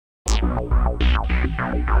Hello,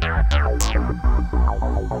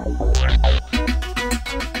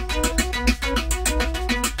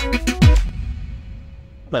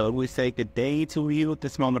 we say good day to you at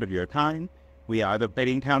this moment of your time. We are the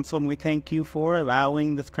Plating Council, and we thank you for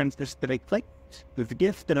allowing this transmission to take place. It's a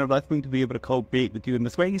gift and a blessing to be able to co-create with you in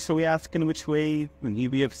this way, so we ask in which way will you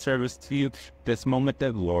be of service to you this moment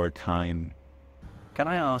of your time. Can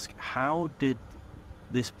I ask, how did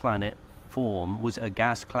this planet form? Was it a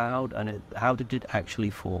gas cloud, and how did it actually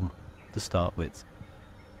form to start with?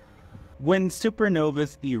 When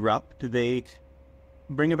supernovas erupt, they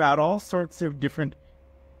bring about all sorts of different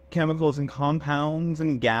chemicals and compounds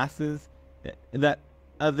and gases that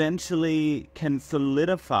eventually can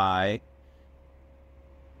solidify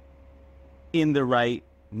in the right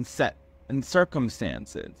set and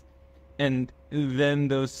circumstances. And then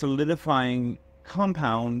those solidifying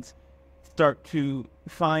compounds start to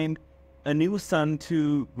find a new sun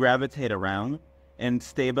to gravitate around and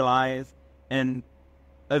stabilize and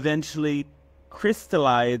eventually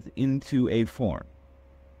crystallize into a form.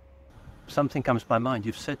 Something comes to my mind.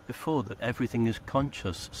 You've said before that everything is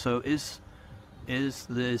conscious. So is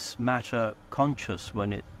this matter conscious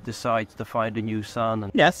when it decides to find a new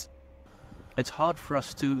sun? Yes. It's hard for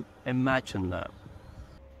us to imagine that.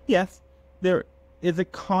 Yes. There is a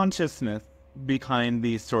consciousness behind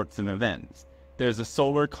these sorts of events. There's a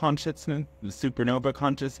solar consciousness, the supernova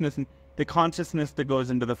consciousness, and the consciousness that goes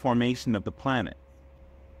into the formation of the planet.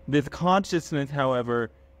 This consciousness, however,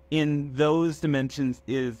 in those dimensions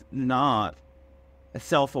is not a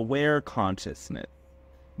self-aware consciousness,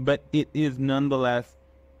 but it is nonetheless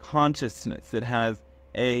consciousness that has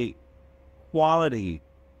a quality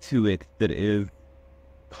to it that is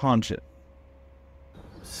conscious.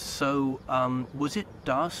 So, was it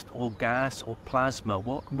dust or gas or plasma?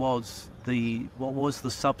 What was the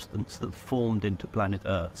substance that formed into planet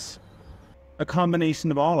Earth? A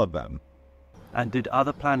combination of all of them. And did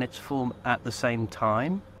other planets form at the same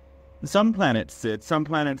time? Some planets did. Some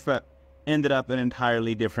planets that ended up in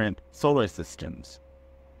entirely different solar systems.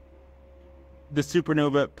 The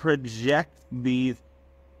supernova projects these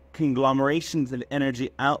conglomerations of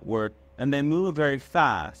energy outward, and they move very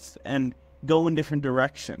fast and go in different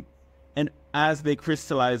directions. And as they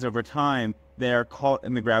crystallize over time, they are caught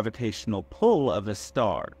in the gravitational pull of a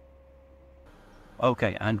star.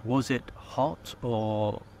 Okay, and was it hot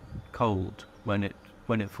or cold when it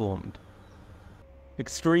formed?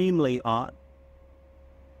 Extremely hot,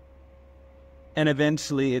 and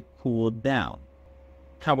eventually it cooled down.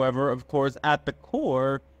 However, of course, at the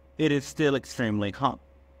core, it is still extremely hot.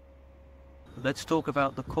 Let's talk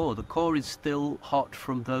about the core. The core is still hot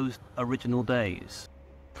from those original days.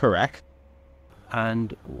 Correct.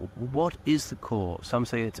 And what is the core? Some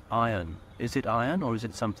say it's iron. Is it iron or is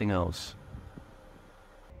it something else?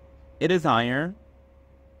 It is iron.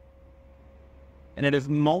 And it is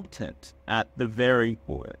molten at the very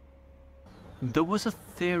core. There was a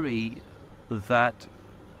theory that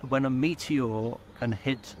when a meteor can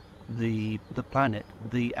hit the planet,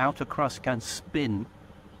 the outer crust can spin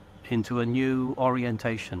into a new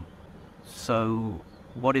orientation. So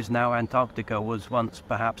what is now Antarctica was once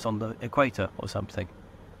perhaps on the equator or something.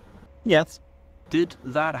 Yes. Did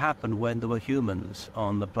that happen when there were humans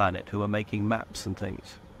on the planet who were making maps and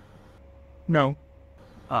things? No.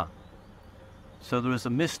 Ah. So there is a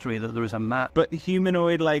mystery that there is a map. But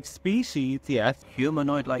humanoid-like species, yes.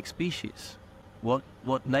 Humanoid-like species? What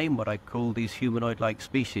name would I call these humanoid-like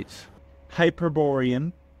species?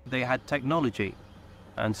 Hyperborean. They had technology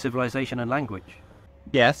and civilization and language.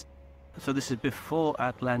 Yes. So this is before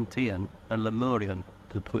Atlantean and Lemurian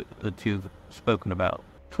that you've spoken about.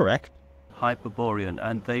 Correct. Hyperborean.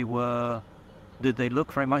 And did they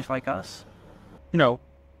look very much like us? No.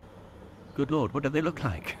 Good Lord, what did they look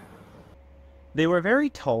like? They were very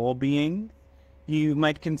tall beings. You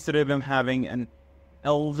might consider them having an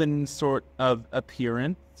elven sort of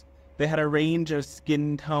appearance. They had a range of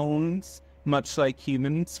skin tones, much like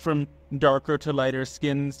humans, from darker to lighter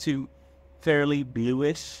skins to fairly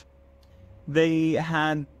bluish. They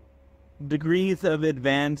had degrees of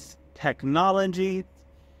advanced technology,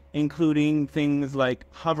 including things like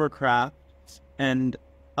hovercraft and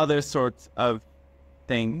other sorts of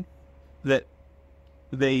things that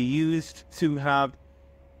they used to have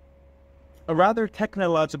a rather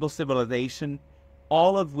technological civilization,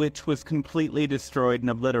 all of which was completely destroyed and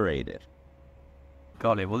obliterated.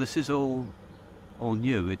 Golly, well, this is all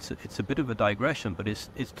new. It's a bit of a digression, but it's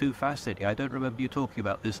too fascinating. I don't remember you talking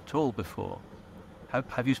about this at all before.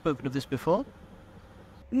 Have you spoken of this before?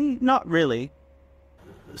 Not really.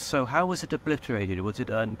 So how was it obliterated? Was it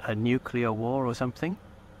a nuclear war or something?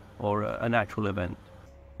 Or a natural event?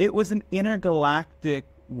 It was an intergalactic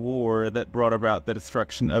war that brought about the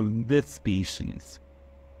destruction of this species.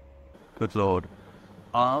 Good Lord.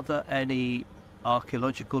 Are there any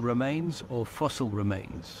archaeological remains or fossil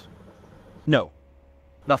remains? No.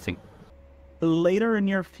 Nothing. Later in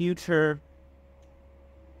your future,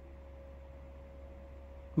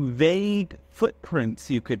 vague footprints,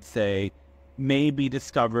 you could say, may be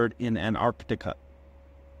discovered in Antarctica.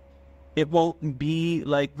 It won't be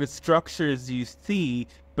like the structures you see,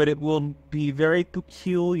 but it will be very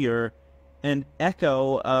peculiar, an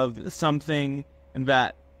echo of something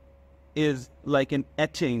that is like an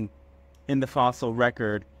etching in the fossil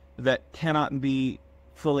record that cannot be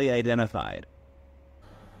fully identified.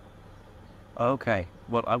 Okay.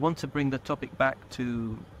 Well, I want to bring the topic back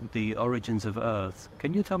to the origins of Earth.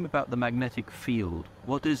 Can you tell me about the magnetic field?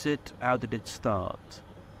 What is it? How did it start?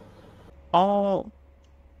 All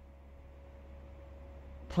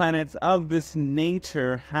planets of this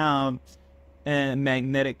nature have a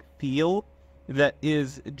magnetic field that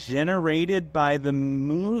is generated by the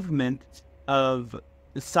movement of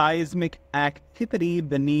seismic activity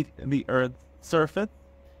beneath the Earth's surface.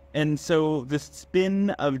 And so the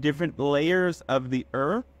spin of different layers of the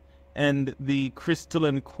Earth and the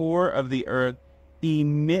crystalline core of the Earth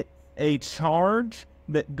emits a charge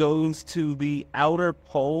that goes to the outer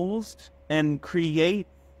poles and creates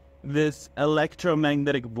this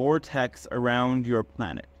electromagnetic vortex around your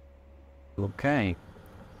planet. Okay.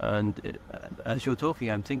 And as you're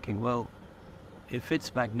talking, I'm thinking, well, if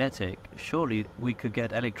it's magnetic, surely we could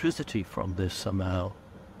get electricity from this somehow.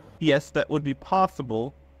 Yes, that would be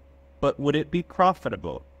possible, but would it be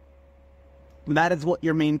profitable? That is what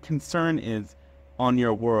your main concern is on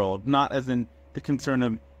your world, not as in the concern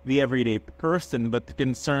of the everyday person, but the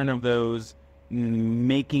concern of those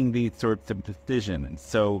making these sorts of decisions.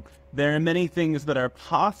 So there are many things that are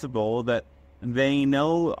possible that they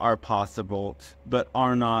know are possible, but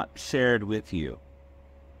are not shared with you.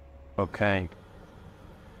 Okay.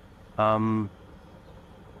 I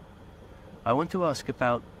want to ask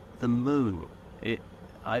about the moon.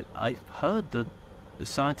 I've heard that the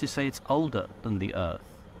scientists say it's older than the Earth.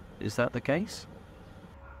 Is that the case?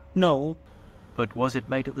 No. But was it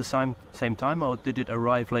made at the same time, or did it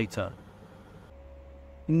arrive later?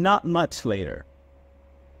 Not much later.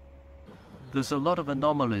 There's a lot of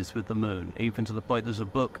anomalies with the moon, even to the point there's a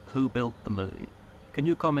book, Who Built the Moon? Can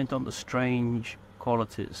you comment on the strange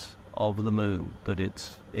qualities of the moon, that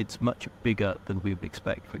it's much bigger than we would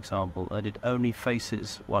expect, for example, and it only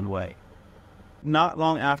faces one way? Not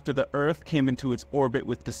long after the Earth came into its orbit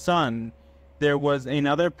with the Sun, there was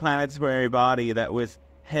another planetary body that was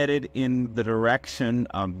headed in the direction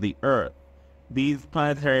of the Earth. These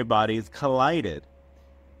planetary bodies collided,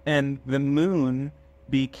 and the moon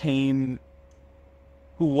became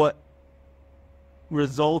what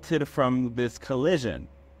resulted from this collision.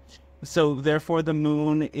 So therefore the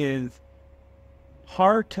moon is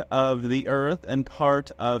part of the Earth and part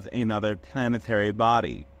of another planetary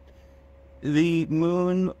body. The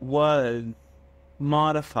moon was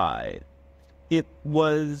modified. It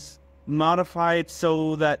was modified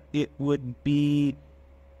so that it would be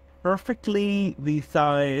perfectly the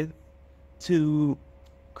size to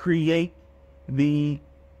create the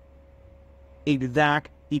exact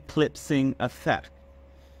eclipsing effect,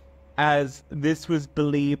 as this was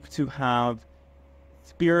believed to have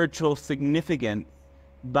spiritual significance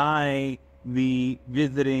by the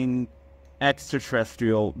visiting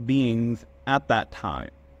extraterrestrial beings at that time.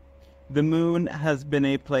 The moon has been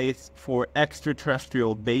a place for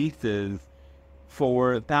extraterrestrial bases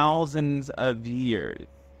for thousands of years,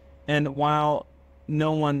 and while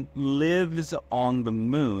no one lives on the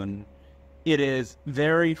moon, it is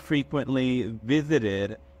very frequently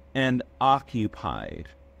visited and occupied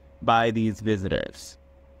by these visitors.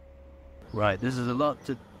 Right, this is a lot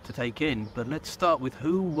to take in, but let's start with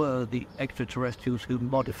who were the extraterrestrials who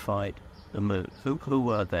modified the moon? Who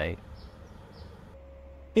were they?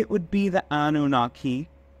 It would be the Anunnaki.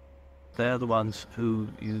 They're the ones who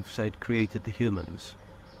you've said created the humans,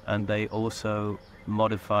 and they also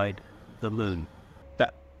modified the moon.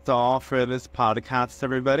 That's all for this podcast,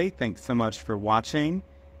 everybody. Thanks so much for watching,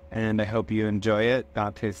 and I hope you enjoy it.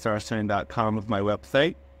 DanteStarshine.com is my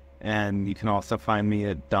website, and you can also find me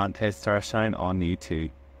at Dante Starshine on YouTube.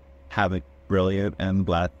 Have a brilliant and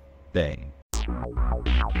blessed day.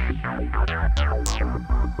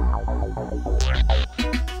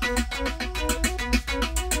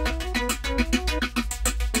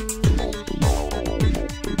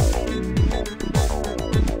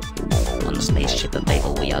 On the spaceship of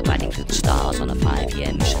Babel, we are gliding through the stars on a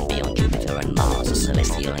 5-year mission beyond Jupiter and Mars, a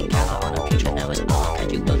celestial encounter on a future Noah's Ark,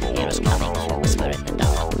 and you won't hear us coming, so whisper in the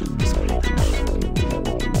dark.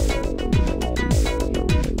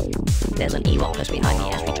 close behind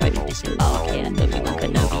me as we try to disembark. Here, Obi-Wan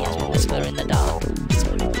Kenobi as we whisper in the dark.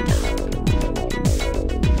 Whisper in the dark.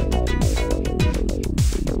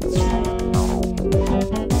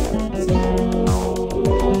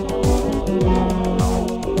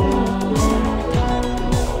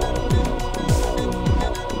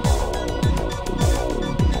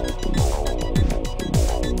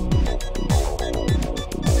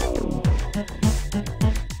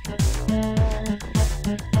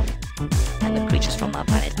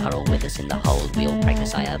 In the hold, we all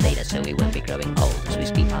practice Ayurveda so we won't be growing old. As we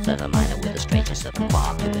speak after the minor with the strangest of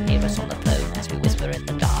quark, who can hear us on the phone as we whisper in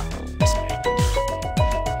the dark. Whisper in the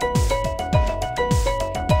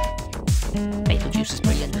dark. Fatal juice is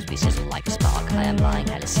brilliant as we sizzle like a spark. I am lying,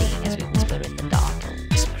 Alice singing as we whisper in the dark.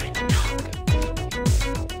 Whisper in the dark.